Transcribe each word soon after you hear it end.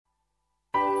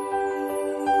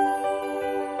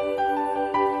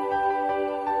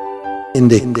in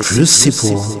the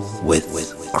crucible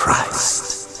with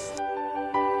Christ.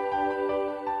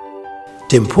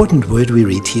 The important word we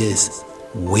read here is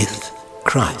with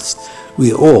Christ.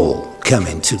 We all come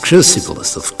into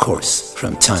crucibles, of course,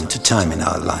 from time to time in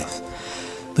our life.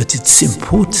 But it's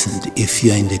important if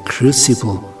you're in the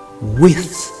crucible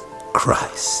with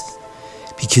Christ,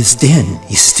 because then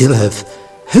you still have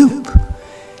hope.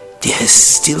 There's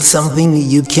still something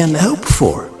you can hope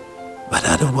for, but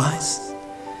otherwise.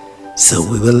 So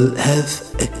we will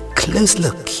have a close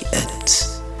look at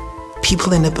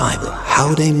people in the Bible,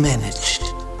 how they managed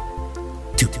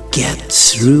to get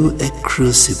through a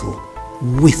crucible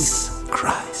with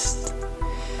Christ,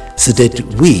 so that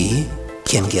we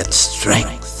can get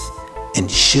strength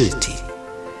and surety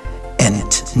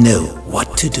and know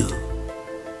what to do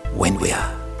when we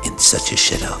are in such a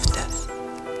shadow of death.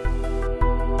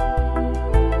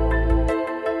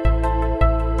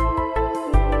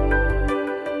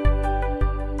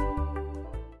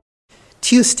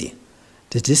 Tuesday,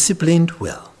 the disciplined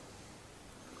will.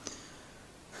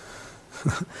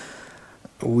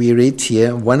 We read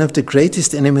here, one of the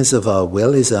greatest enemies of our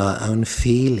will is our own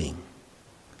feeling.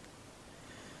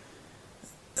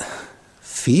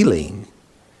 Feeling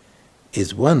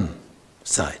is one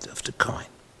side of the coin.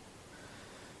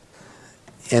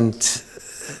 And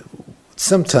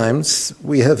sometimes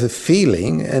we have a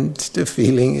feeling and the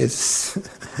feeling is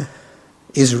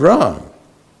wrong.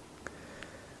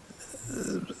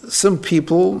 Some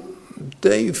people,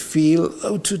 they feel,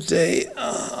 oh, today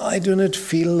I do not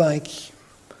feel like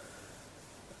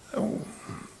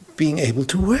being able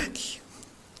to work.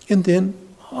 And then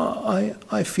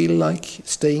I feel like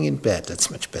staying in bed.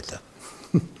 That's much better.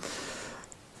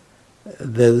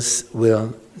 Those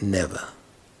will never,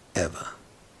 ever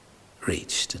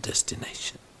reach the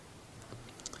destination.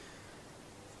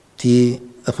 The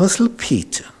Apostle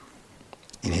Peter,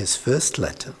 in his first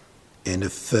letter, in the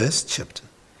first chapter,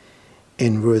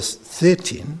 in verse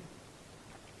 13,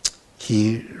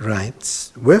 he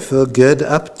writes, "Wherefore gird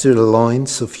up the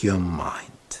loins of your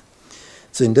mind."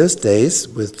 So in those days,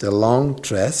 with the long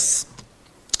dress,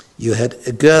 you had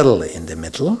a girdle in the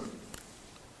middle,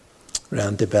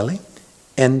 around the belly,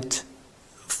 and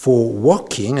for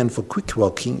walking and for quick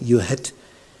walking, you had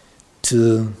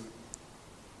to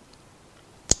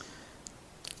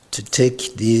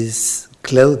take these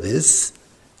clothes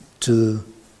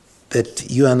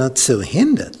that you are not so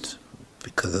hindered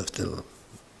because of the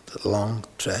long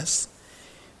dress.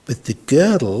 But the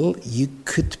girdle, you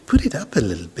could put it up a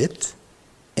little bit,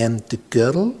 and the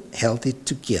girdle held it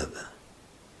together.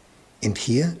 And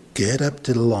here, gird up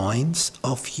the loins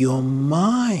of your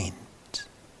mind.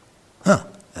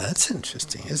 That's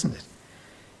interesting, isn't it?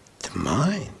 The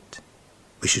mind.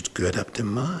 We should gird up the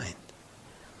mind.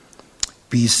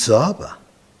 Be sober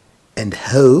and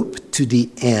hope to the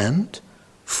end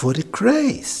for the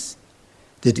grace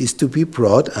that is to be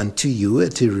brought unto you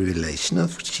at the revelation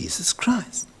of Jesus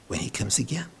Christ, when he comes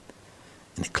again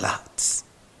in the clouds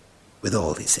with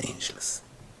all his angels.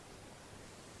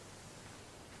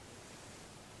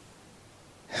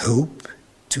 Hope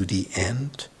to the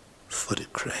end for the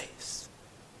grace.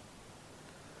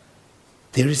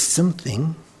 There is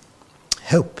something,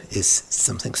 hope is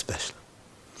something special.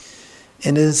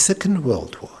 In the Second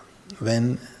World War,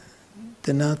 when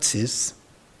the Nazis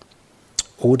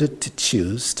ordered the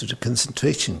Jews to the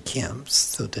concentration camps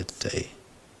so that they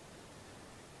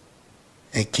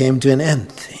came to an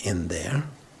end in there,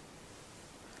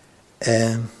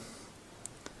 a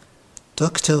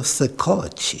doctor of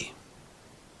psychology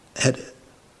had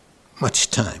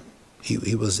much time.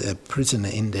 He was a prisoner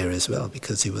in there as well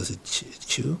because he was a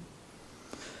Jew,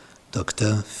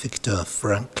 Dr. Viktor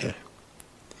Frankl.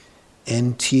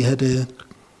 And he had a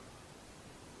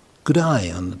good eye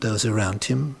on those around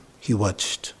him. He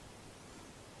watched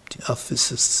the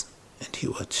officers and he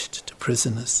watched the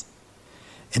prisoners.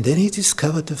 And then he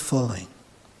discovered the following.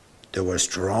 There were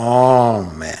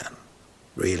strong men,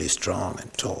 really strong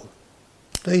and tall.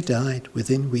 They died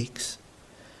within weeks.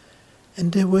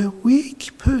 And there were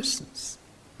weak persons,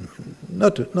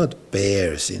 not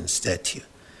bears in stature.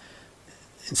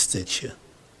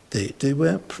 They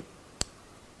were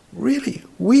really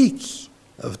weak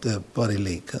of the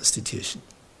bodily constitution,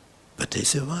 but they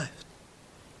survived.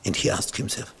 And he asked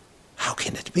himself, how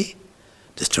can it be?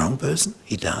 The strong person,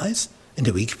 he dies, and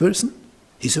the weak person,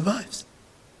 he survives.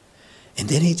 And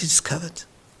then he discovered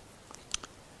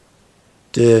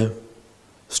the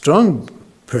strong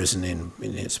person in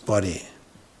his body,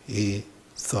 he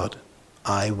thought,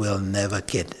 I will never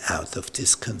get out of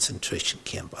this concentration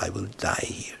camp. I will die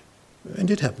here.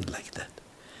 And it happened like that.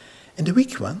 And the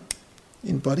weak one,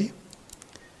 in body,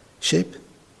 shape,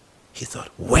 He thought,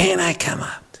 when I come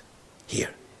out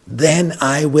here, then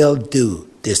I will do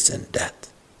this and that.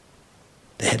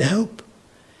 They had a hope.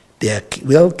 There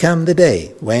will come the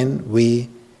day when we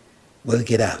will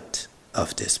get out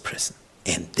of this prison,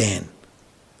 and then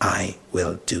I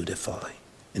will do the following.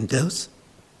 And those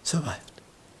survived.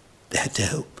 They had the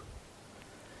hope.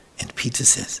 And Peter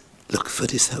says, look for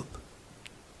this hope.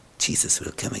 Jesus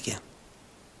will come again.